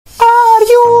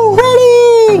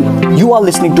You are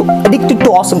listening to Addicted to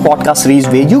Awesome podcast series,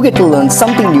 where you get to learn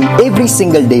something new every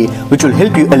single day, which will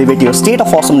help you elevate your state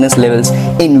of awesomeness levels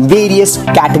in various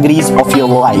categories of your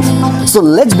life. So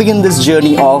let's begin this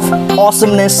journey of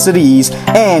awesomeness series.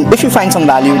 And if you find some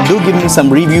value, do give me some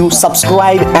review,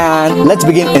 subscribe, and let's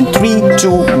begin in 3,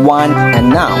 2, 1, and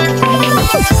now.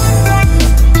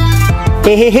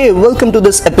 Hey, welcome to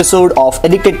this episode of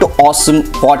Addicted to Awesome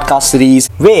podcast series,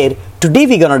 where today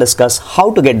we're gonna discuss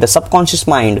how to get the subconscious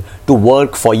mind to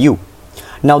work for you.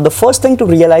 Now, the first thing to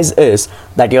realize is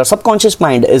that your subconscious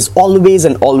mind is always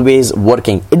and always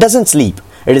working. It doesn't sleep.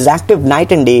 It is active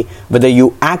night and day, whether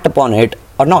you act upon it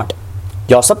or not.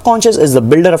 Your subconscious is the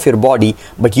builder of your body,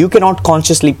 but you cannot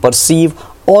consciously perceive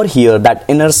or hear that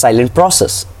inner silent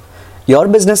process. Your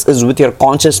business is with your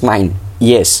conscious mind.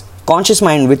 Yes, conscious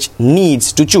mind, which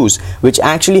needs to choose, which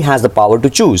actually has the power to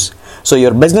choose. So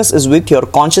your business is with your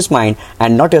conscious mind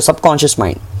and not your subconscious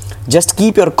mind. Just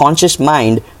keep your conscious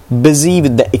mind busy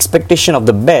with the expectation of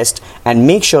the best, and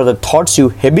make sure the thoughts you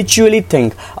habitually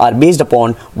think are based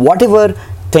upon whatever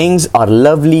things are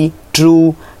lovely,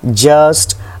 true,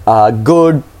 just,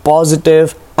 good,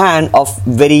 positive, and of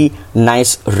very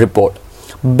nice report.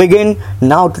 Begin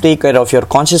now to take care of your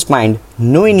conscious mind.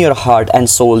 Know in your heart and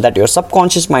soul that your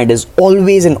subconscious mind is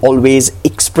always and always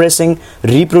expressing,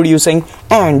 reproducing,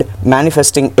 and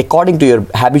manifesting according to your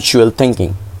habitual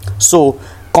thinking. So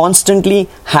constantly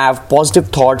have positive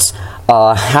thoughts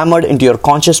hammered into your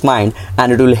conscious mind,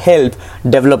 and it will help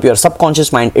develop your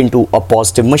subconscious mind into a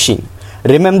positive machine.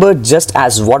 Remember, just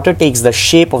as water takes the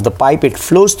shape of the pipe it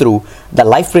flows through, the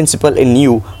life principle in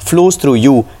you flows through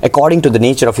you according to the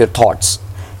nature of your thoughts.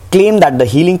 Claim that the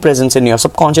healing presence in your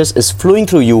subconscious is flowing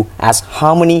through you as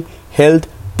harmony, health,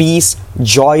 peace,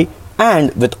 joy,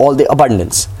 and with all the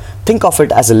abundance. Think of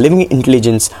it as a living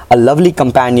intelligence, a lovely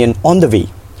companion on the way.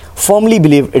 Firmly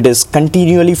believe it is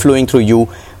continually flowing through you,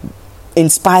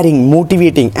 inspiring,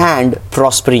 motivating, and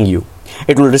prospering you.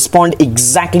 It will respond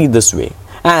exactly this way,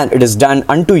 and it is done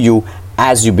unto you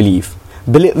as you believe.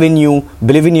 Believe in you,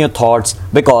 believe in your thoughts,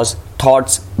 because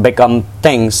thoughts become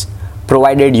things,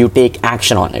 provided you take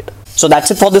action on it. So that's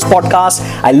it for this podcast.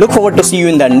 I look forward to see you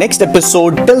in the next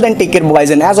episode. Till then, take care,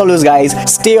 boys, and as always, guys,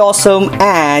 stay awesome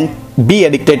and be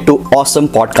addicted to awesome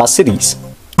podcast series.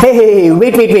 Hey,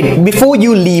 wait. Before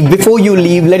you leave,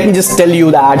 let me just tell you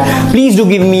that please do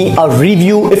give me a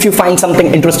review. If you find something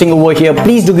interesting over here,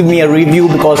 please do give me a review,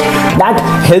 because that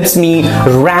helps me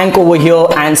rank over here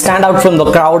and stand out from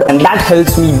the crowd, and that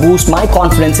helps me boost my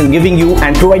confidence in giving you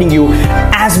and providing you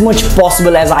as much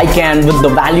possible as I can with the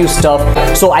value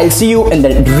stuff. So I'll see you in the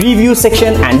review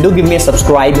section, and do give me a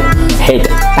subscribe hit.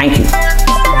 Thank you.